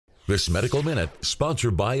This Medical Minute,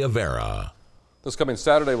 sponsored by Avera. This coming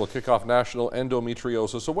Saturday will kick off National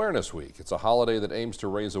Endometriosis Awareness Week. It's a holiday that aims to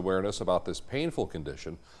raise awareness about this painful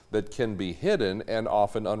condition that can be hidden and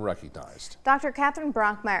often unrecognized. Dr. Catherine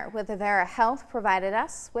Brockmeier with Avera Health provided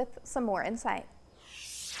us with some more insight.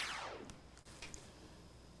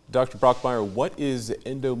 Dr. Brockmeier, what is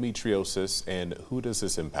endometriosis and who does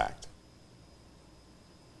this impact?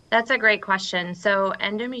 That's a great question. So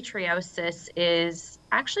endometriosis is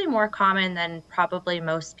actually more common than probably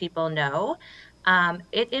most people know.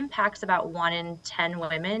 It impacts about 1 in 10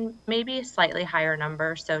 women, maybe a slightly higher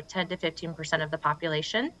number, so 10 to 15% of the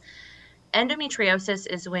population. Endometriosis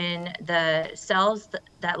is when the cells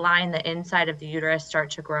that line the inside of the uterus start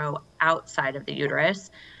to grow outside of the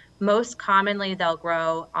uterus. Most commonly, they'll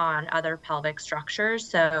grow on other pelvic structures,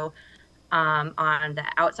 so on the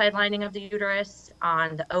outside lining of the uterus,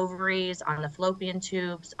 on the ovaries, on the fallopian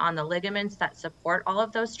tubes, on the ligaments that support all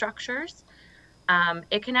of those structures.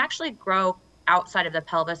 It can actually grow outside of the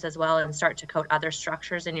pelvis as well and start to coat other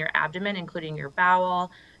structures in your abdomen, including your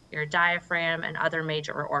bowel, your diaphragm, and other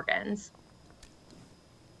major organs.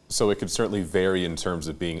 So it could certainly vary in terms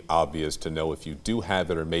of being obvious to know if you do have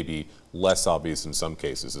it, or maybe less obvious in some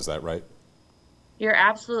cases. Is that right? You're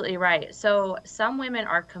absolutely right. So some women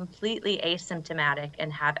are completely asymptomatic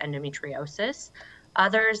and have endometriosis.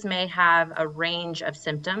 Others may have a range of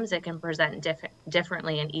symptoms. It can present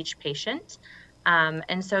differently in each patient.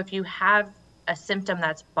 And so if you have a symptom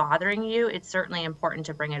that's bothering you, it's certainly important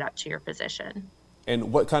to bring it up to your physician.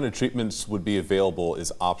 And what kind of treatments would be available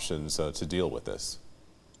as options to deal with this?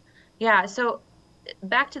 Yeah, so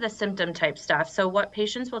back to the symptom type stuff. So what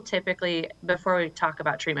patients will typically, before we talk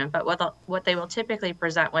about treatment, but what they will typically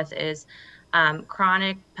present with is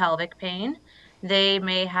chronic pelvic pain. They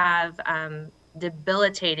may have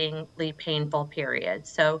debilitatingly painful periods.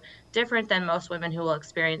 So different than most women who will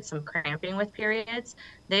experience some cramping with periods,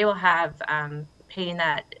 they will have pain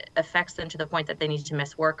that affects them to the point that they need to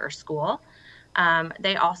miss work or school.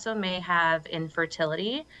 They also may have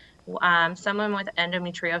infertility. Someone with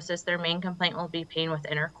endometriosis, their main complaint will be pain with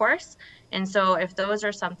intercourse. And so if those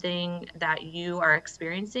are something that you are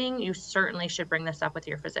experiencing, you certainly should bring this up with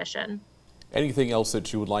your physician. Anything else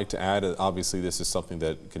that you would like to add? Obviously, this is something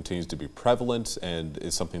that continues to be prevalent and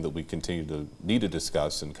is something that we continue to need to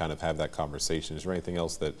discuss and kind of have that conversation. Is there anything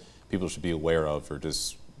else that people should be aware of or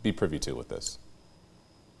just be privy to with this?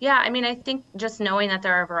 Yeah, I mean, I think just knowing that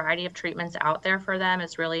there are a variety of treatments out there for them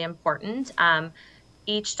is really important.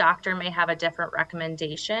 Each doctor may have a different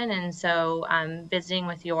recommendation, and so visiting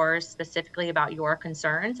with yours specifically about your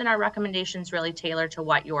concerns, and our recommendations really tailor to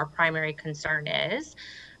what your primary concern is.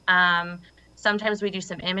 Sometimes we do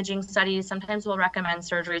some imaging studies, sometimes we'll recommend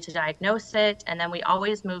surgery to diagnose it, and then we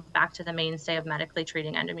always move back to the mainstay of medically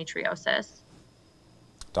treating endometriosis.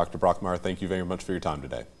 Dr. Brockmeier, thank you very much for your time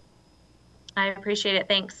today. I appreciate it.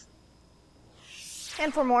 Thanks.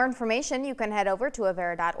 And for more information, you can head over to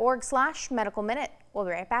avera.org/medicalminute. We'll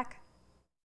be right back.